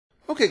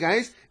Okay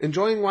guys,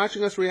 enjoying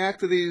watching us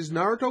react to these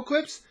Naruto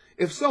clips?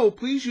 If so,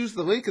 please use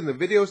the link in the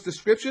video's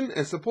description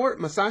and support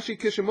Masashi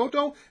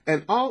Kishimoto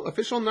and all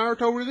official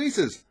Naruto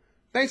releases.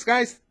 Thanks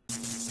guys!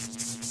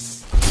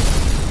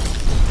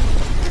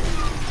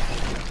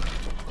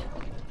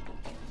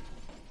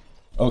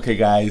 Okay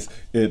guys,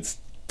 it's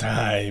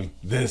time.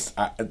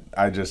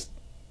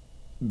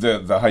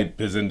 The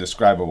hype is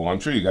indescribable. I'm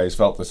sure you guys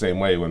felt the same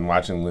way when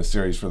watching this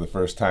series for the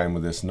first time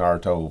with this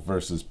Naruto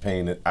versus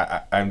Pain.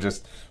 I'm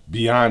just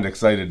beyond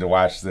excited to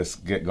watch this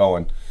get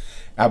going.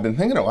 I've been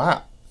thinking a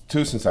lot,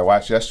 too, since I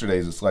watched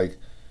yesterday's. It's like,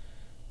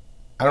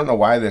 I don't know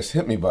why this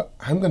hit me, but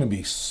I'm going to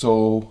be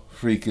so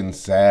freaking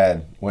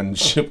sad when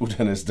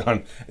Shippuden is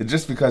done. It's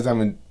just because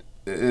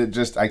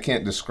I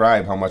can't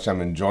describe how much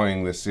I'm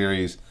enjoying this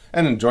series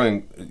and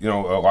enjoying, you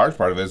know, a large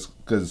part of it is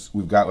because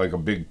we've got like a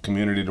big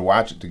community to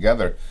watch it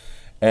together.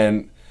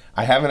 And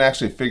I haven't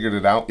actually figured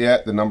it out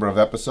yet, the number of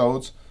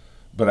episodes,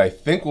 but I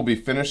think we'll be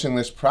finishing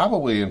this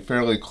probably in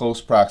fairly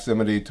close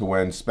proximity to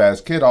when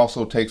Spaz Kid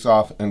also takes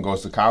off and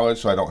goes to college,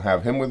 so I don't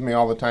have him with me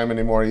all the time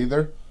anymore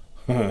either.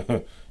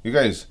 You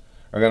guys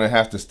are gonna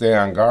have to stay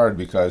on guard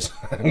because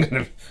I'm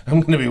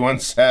gonna be one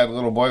sad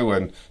little boy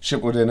when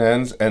Shippuden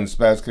ends and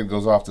Spaz Kid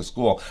goes off to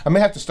school. I may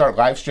have to start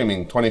live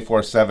streaming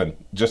 24/7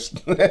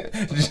 just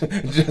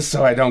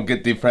so I don't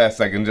get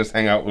depressed. I can just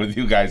hang out with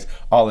you guys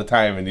all the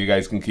time and you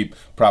guys can keep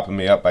propping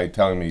me up by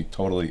telling me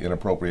totally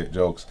inappropriate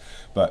jokes.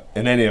 But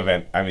in any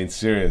event, I mean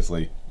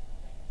seriously,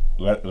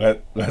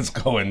 let's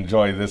go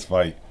enjoy this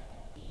fight.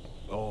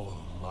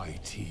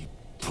 Almighty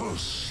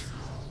push.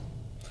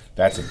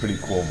 That's a pretty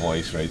cool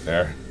voice right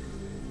there.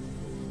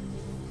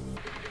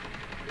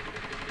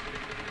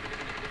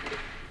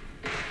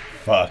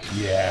 Fuck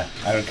yeah.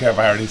 I don't care if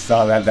I already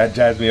saw that. That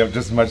jazzed me up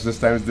just as much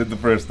this time as it did the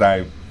first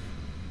time.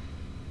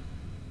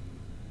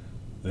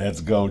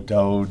 Let's go,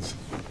 Toads.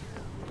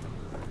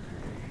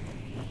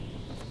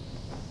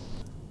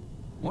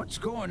 What's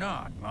going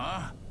on,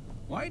 Ma?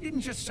 Why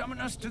didn't you summon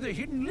us to the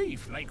Hidden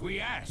Leaf like we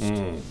asked?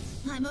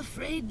 I'm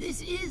afraid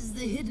this is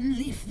the Hidden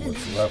Leaf Village.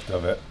 What's left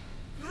of it?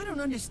 I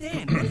don't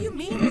understand. What do you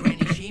mean,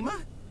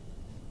 Renishima?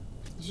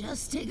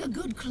 Just take a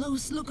good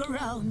close look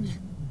around.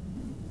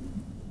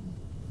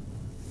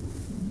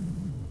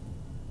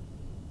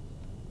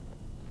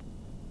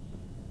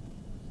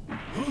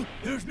 Huh?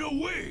 There's no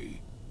way!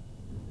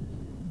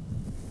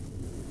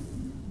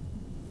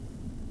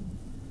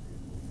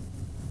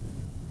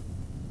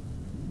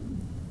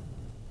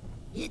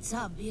 It's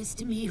obvious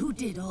to me who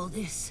did all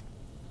this.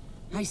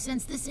 I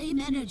sense the same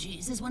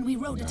energies as when we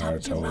rode atop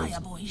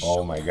Jiraiya Boy's shoulders.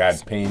 Oh my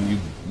god, Pain, you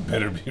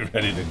better be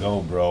ready to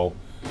go, bro.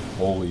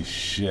 Holy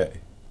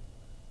shit.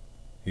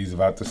 He's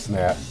about to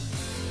snap.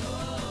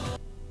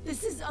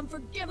 This is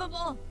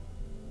unforgivable.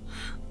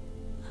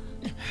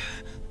 The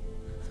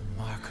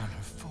mark on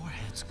her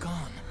forehead's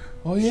gone.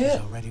 Oh yeah.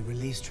 She's already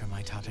released her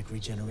mitotic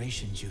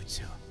regeneration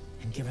jutsu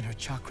and given her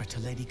chakra to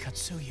Lady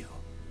Katsuyu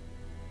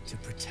to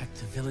protect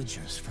the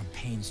villagers from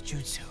Pain's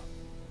jutsu.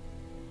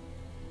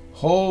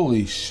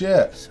 Holy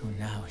shit. So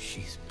now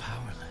she's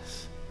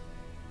powerless.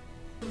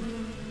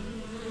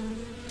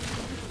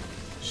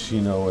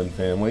 Shino and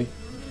family.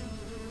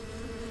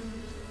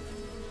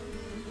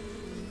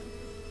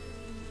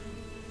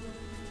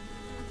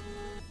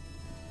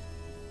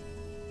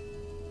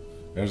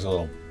 There's a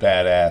little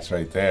badass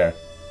right there.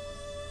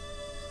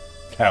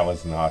 That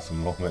was an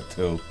awesome moment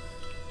too.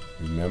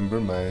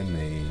 Remember my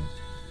name.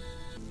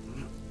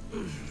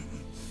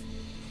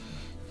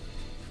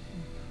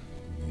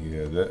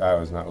 Yeah, I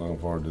was not looking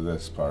forward to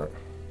this part.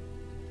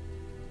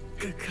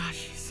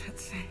 Kakashi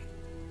Sensei.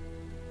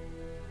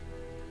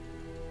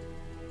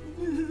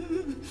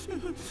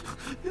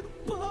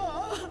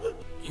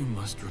 You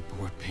must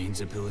report Pain's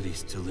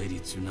abilities to Lady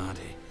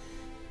Tsunade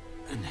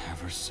and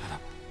have her set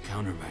up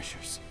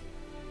countermeasures.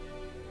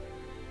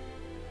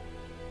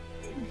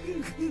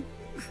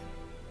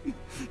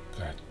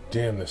 God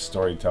damn, this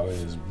storytelling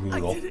is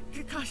brutal. I did it,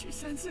 Kakashi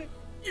Sensei.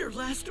 Your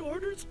last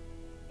orders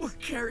were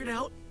carried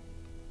out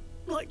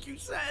like you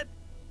said.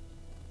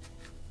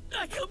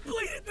 I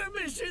completed the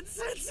mission,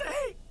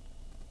 Sensei!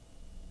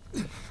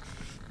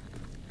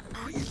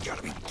 Oh, you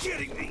gotta be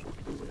kidding me!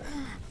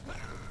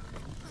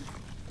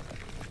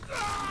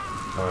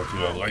 Going through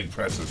the leg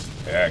presses.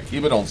 Yeah,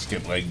 keep it on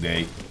skip leg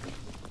day.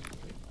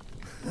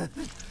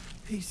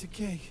 Piece of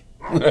cake.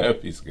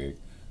 Piece of cake.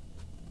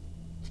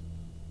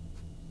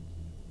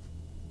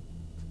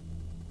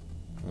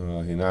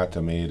 Oh,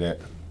 Hinata made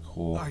it.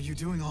 Cool. Are you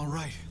doing all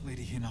right,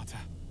 Lady Hinata?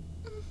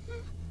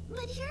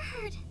 But you're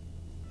hurt.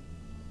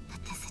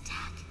 But this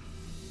attack,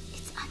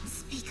 it's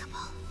unspeakable.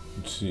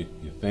 See,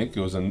 you think it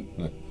was it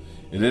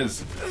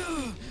is.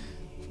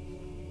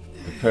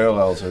 The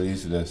parallels are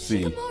easy to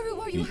see. Shikamaru,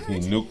 are you hurt?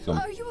 He nuked them.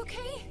 Are you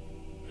okay?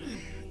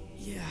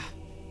 Yeah.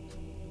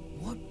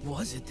 What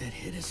was it that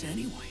hit us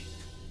anyway?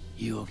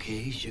 You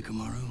okay,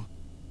 Shikamaru?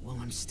 Well,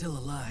 I'm still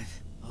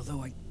alive,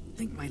 although I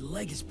think my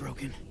leg is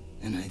broken.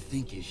 And I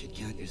think you should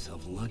count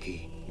yourself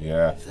lucky.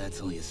 Yeah. If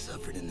that's all you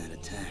suffered in that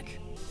attack.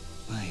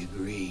 I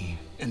agree.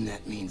 And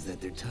that means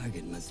that their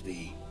target must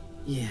be...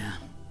 Yeah.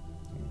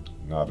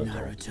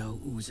 Naruto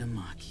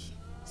Uzumaki.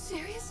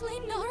 Seriously,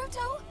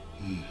 Naruto?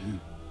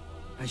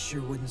 I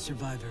sure wouldn't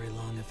survive very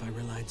long if I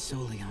relied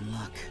solely on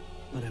luck.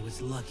 But I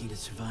was lucky to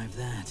survive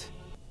that.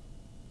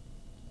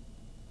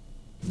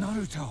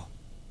 Naruto!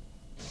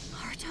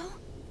 Naruto?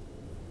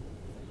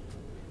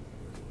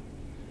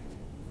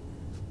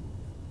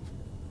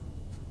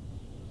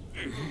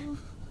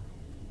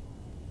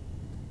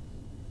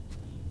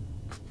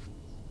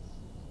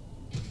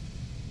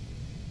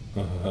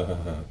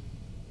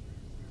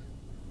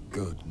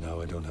 Good,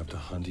 now I don't have to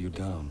hunt you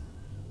down.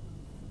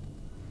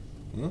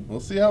 We'll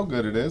see how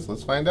good it is.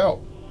 Let's find out.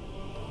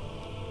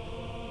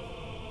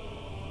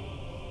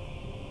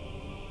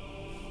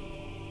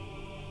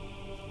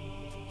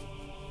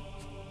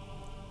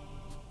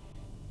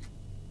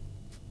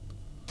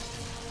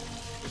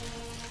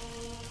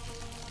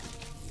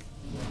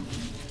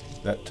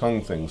 That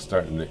tongue thing's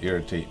starting to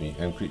irritate me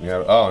and creep me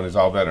out. Oh, and it's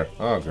all better.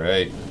 Oh,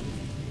 great.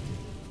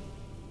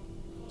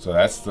 So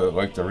that's the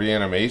like the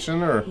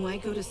reanimation, or? Why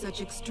go to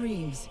such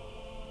extremes?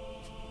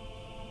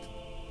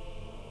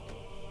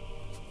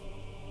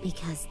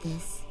 Because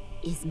this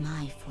is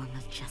my form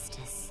of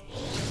justice.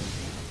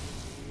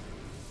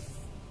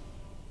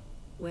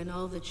 When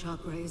all the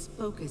chakra is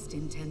focused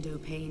in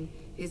Tendo Pain,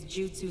 his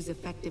jutsu's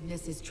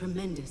effectiveness is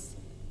tremendous,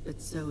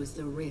 but so is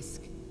the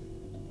risk.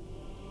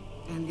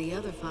 And the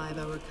other 5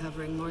 are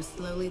recovering more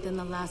slowly than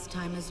the last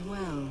time as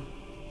well.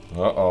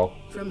 Uh-oh.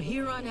 From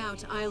here on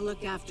out, I'll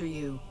look after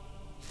you.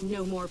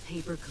 No more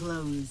paper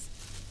clones.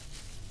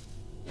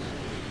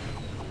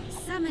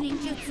 Summoning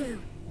jutsu.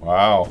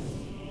 Wow.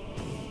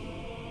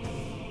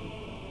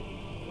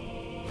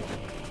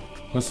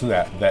 What's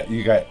that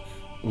you got?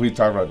 We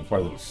talked about it before.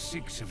 All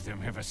 6 of them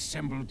have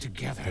assembled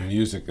together. The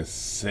music is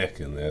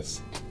sick in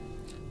this.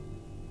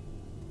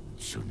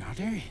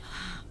 Tsunade?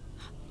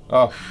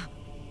 Oh.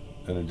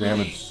 And a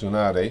damaged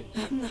Tsunade.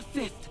 I'm the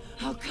 5th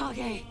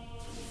Hokage.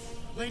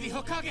 Lady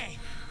Hokage!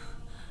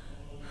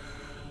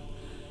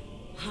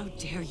 How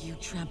dare you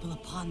trample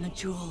upon the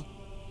jewel?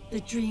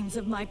 The dreams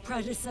of my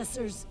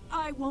predecessors.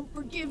 I won't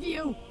forgive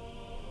you.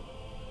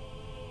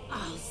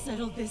 I'll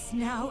settle this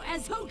now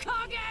as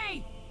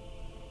Hokage!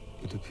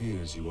 It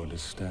appears you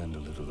understand a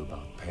little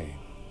about pain.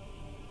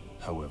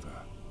 However,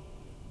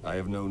 I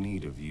have no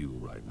need of you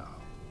right now.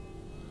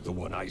 The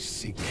one I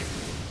seek.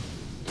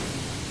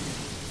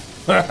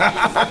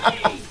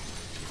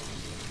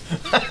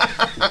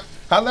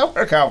 How'd that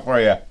work out for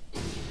you?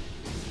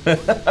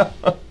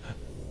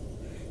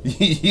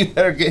 You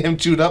better get him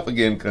chewed up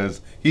again,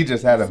 because he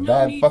just had a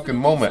bad fucking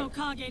moment.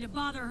 Hokage to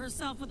bother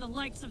herself with the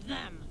likes of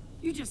them.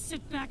 You just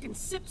sit back and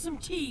sip some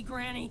tea,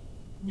 Granny.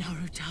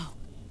 Naruto.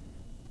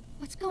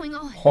 What's going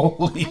on?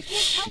 Holy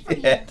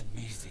shit.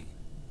 Amazing.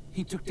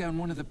 He took down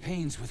one of the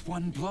Pains with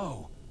one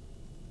blow.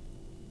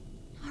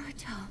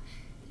 Naruto.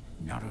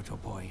 Naruto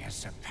boy has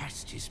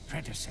surpassed his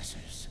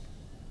predecessors.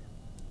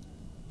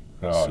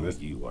 Oh, So this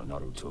you are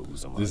Naruto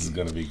Uzumaki. is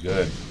gonna be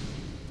good.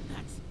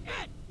 That's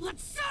it.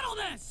 Let's settle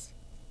this.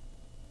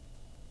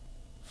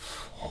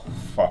 Oh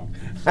fuck.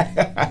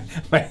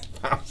 My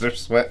palms are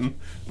sweating.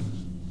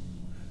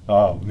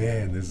 Oh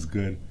man, this is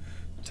good.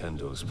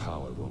 Tendo's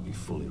power won't be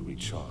fully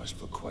recharged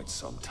for quite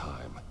some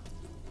time.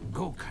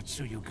 Go,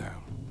 Katsuyu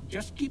girl.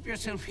 Just keep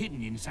yourself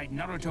hidden inside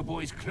Naruto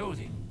boy's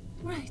clothing.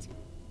 Right.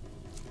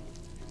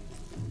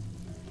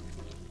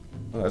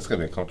 Oh, that's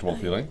gonna be a comfortable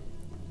feeling.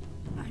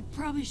 I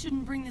probably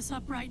shouldn't bring this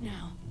up right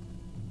now.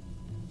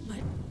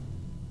 But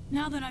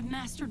now that I've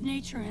mastered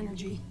nature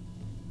energy,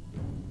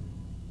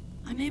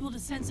 I'm able to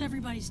sense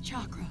everybody's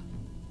chakra.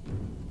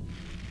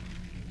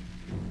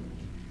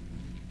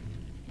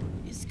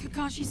 Is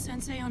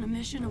Kakashi-sensei on a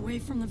mission away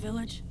from the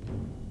village?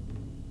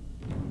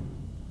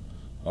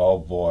 Oh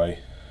boy.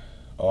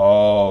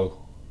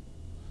 Oh.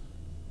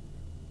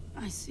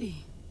 I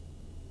see.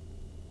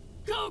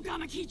 Go,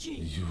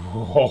 Gamakichi! You,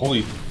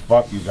 holy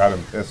fuck, you got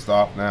him pissed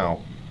off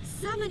now.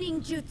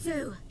 Summoning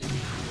jutsu.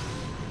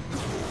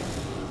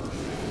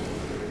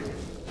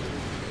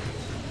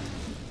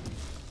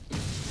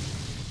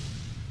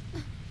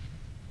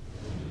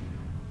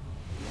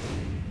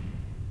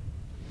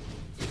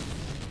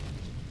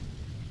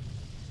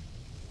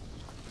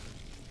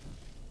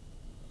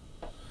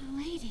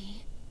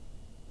 Lady,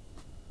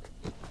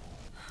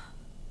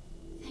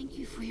 thank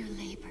you for your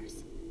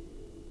labors,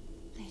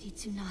 Lady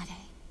Tsunade.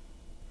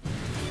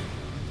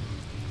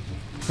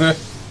 Damn.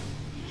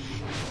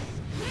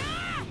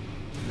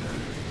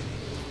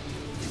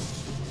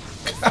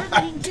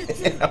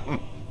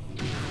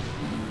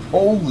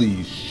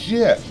 Holy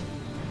shit.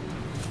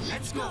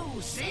 Let's go,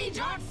 Sage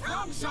Art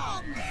Frog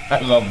Song! I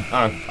love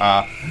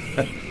Monta.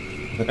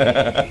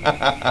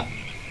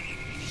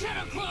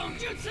 Shadow Clone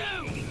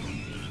Jutsu!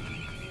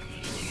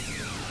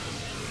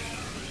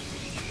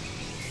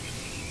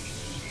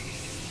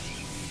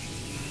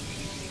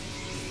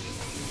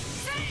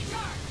 Sage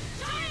Art!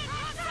 Giant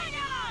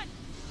Rasengan!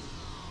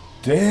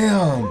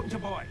 Damn. Naruto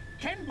boy,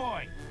 Ken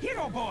boy,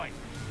 Hero boy!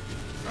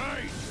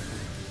 Right!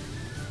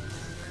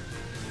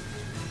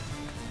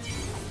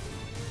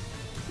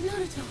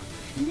 Naruto,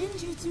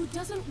 Ninjutsu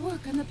doesn't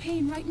work on the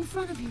pain right in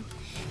front of you.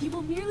 He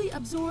will merely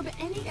absorb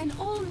any and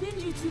all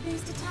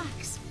ninjutsu-based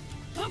attacks.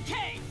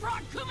 Okay,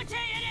 Frog Kumite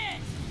it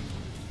is!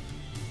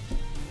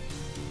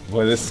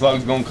 Boy, this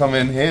slug's gonna come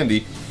in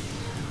handy.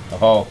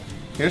 Oh,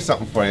 here's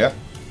something for you.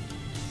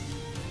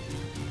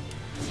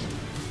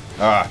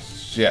 Ah,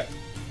 shit.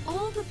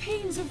 All the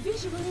pains are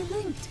visually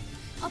linked.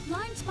 A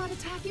blind spot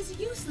attack is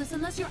useless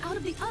unless you're out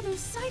of the other's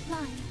sight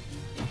line.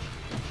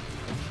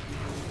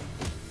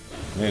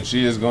 Man,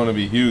 she is going to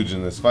be huge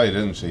in this fight,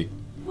 isn't she?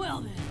 Well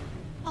then,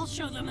 I'll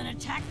show them an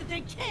attack that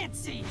they can't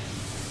see.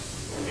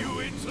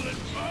 You insolent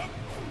bug!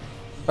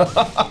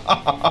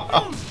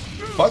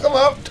 Fuck them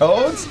up,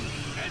 Toads!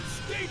 And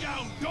stay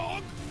down,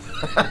 dog!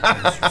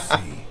 As you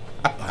see,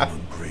 I'm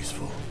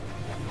ungraceful.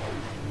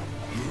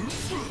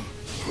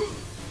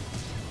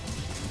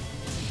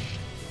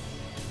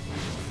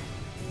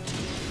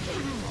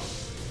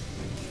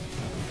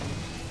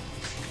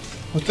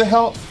 What the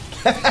hell?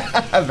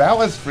 That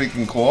was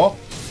freaking cool.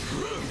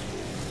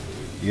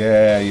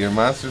 Yeah, your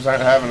monsters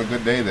aren't having a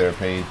good day there,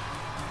 Pain.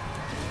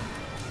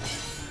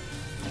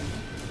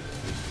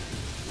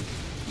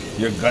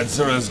 Your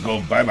Gutsuras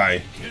go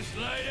bye-bye. Just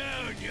lie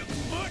down, you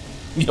mutt!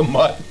 You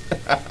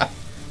mutt.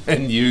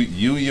 And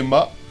you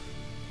mutt.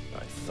 I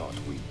thought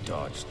we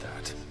dodged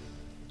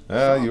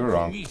that. You were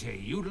wrong.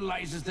 Kumite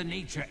utilizes the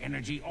nature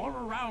energy all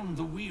around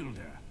the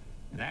wielder.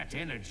 That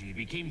energy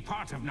became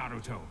part of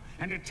Naruto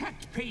and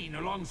attacked Pain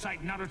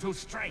alongside Naruto's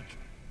strike.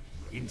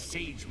 In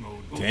Sage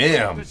mode, both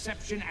Damn.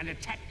 perception and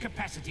attack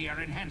capacity are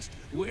enhanced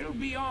well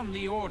beyond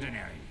the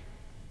ordinary.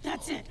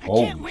 That's it. I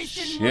Holy can't waste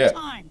any shit.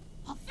 more time.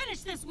 I'll finish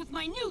this with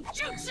my new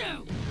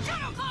jutsu!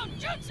 Shadow Clone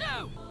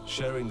Jutsu!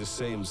 Sharing the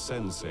same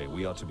sensei,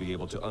 we ought to be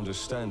able to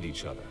understand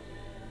each other.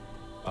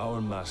 Our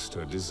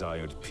master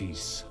desired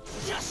peace.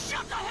 Just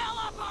shut the hell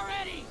up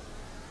already!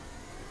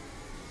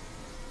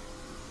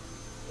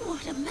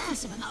 What a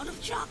massive amount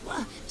of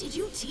chakra. Did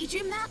you teach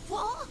him that,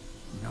 Paul?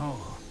 No.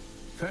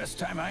 First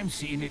time I'm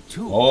seeing it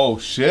too. Oh,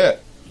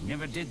 shit. He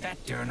never did that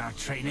during our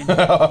training.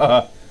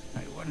 I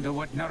wonder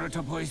what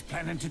Naruto boy's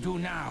planning to do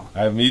now.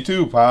 Me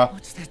too, Pa.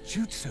 What's that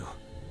jutsu?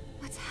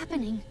 What's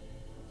happening?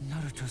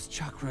 Naruto's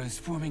chakra is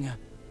forming a...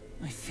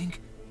 I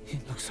think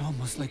it looks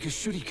almost like a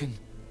shuriken.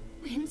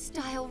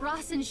 Wind-style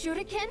Rasen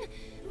Shuriken?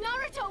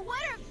 Naruto,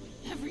 what are...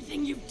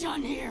 Everything you've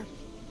done here.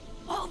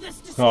 All this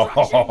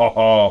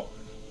destruction.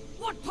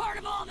 What part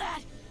of all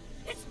that?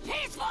 It's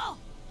peaceful!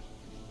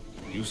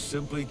 You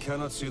simply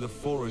cannot see the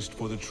forest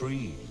for the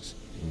trees.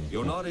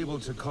 You're not able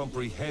to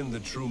comprehend the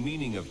true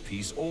meaning of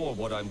peace or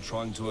what I'm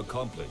trying to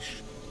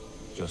accomplish.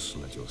 Just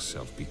let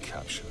yourself be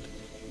captured.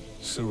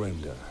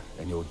 Surrender,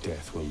 and your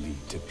death will lead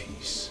to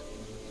peace.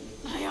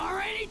 I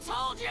already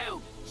told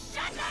you!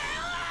 Shut the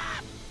hell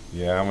up!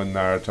 Yeah, I'm with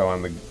Naruto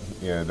on the...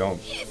 Yeah,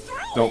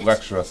 don't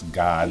lecture us,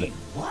 God.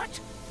 What?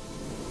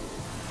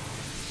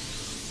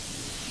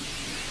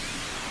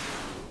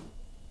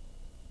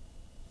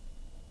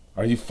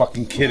 Are you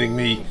fucking kidding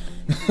me?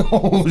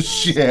 Oh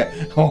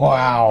shit!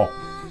 Wow!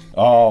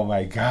 Oh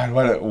my God!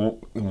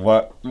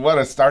 What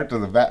a start to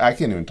the I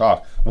can't even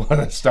talk. What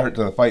a start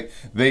to the fight.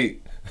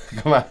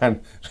 Come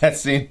on, that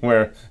scene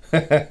where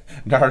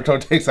Naruto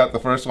takes out the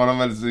first one of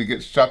them as he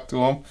gets chucked to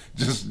him.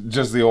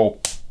 Just the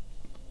old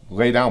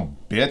lay down,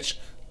 bitch.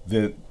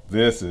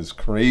 This is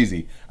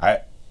crazy.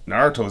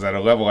 Naruto's at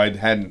a level I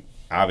hadn't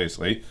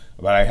obviously,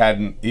 but I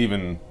hadn't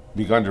even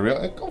begun to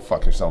realize. Go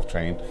fuck yourself,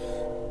 Train.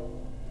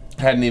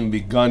 Hadn't even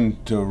begun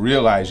to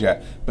realize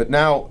yet, but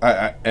now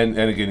and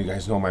again, you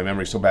guys know my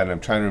memory's so bad and I'm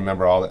trying to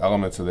remember all the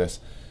elements of this.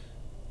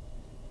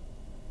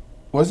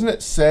 Wasn't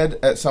it said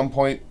at some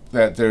point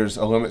that there's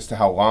a limit to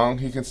how long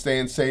he can stay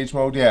in Sage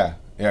mode? Yeah,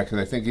 because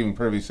I think even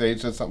Pervy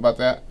Sage said something about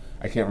that.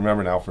 I can't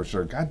remember now for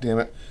sure, god damn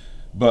it,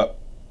 but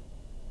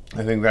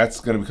I think that's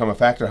going to become a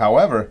factor.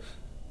 However,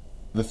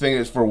 the thing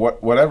is, for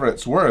whatever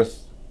it's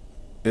worth,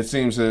 it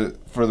seems that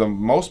for the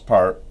most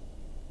part,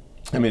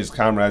 I mean, his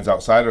comrades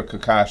outside of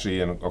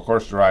Kakashi and, of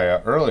course,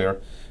 Jiraiya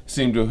earlier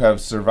seem to have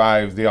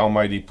survived the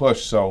almighty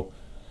push. So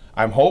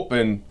I'm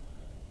hoping,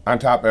 on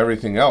top of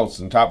everything else,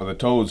 on top of the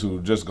Toads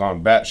who've just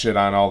gone batshit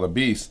on all the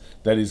beasts,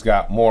 that he's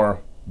got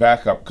more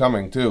backup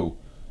coming, too.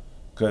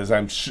 Because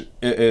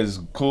as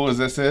cool as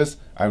this is,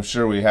 I'm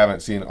sure we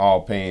haven't seen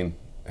all Pain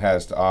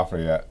has to offer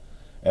yet.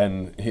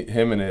 And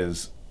him and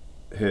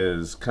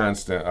his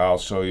constant, I'll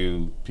show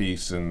you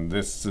peace, and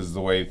this is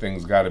the way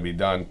things got to be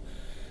done.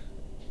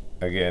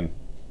 Again,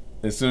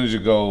 as soon as you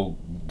go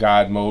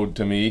God mode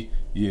to me,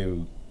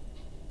 you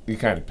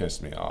kind of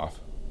pissed me off.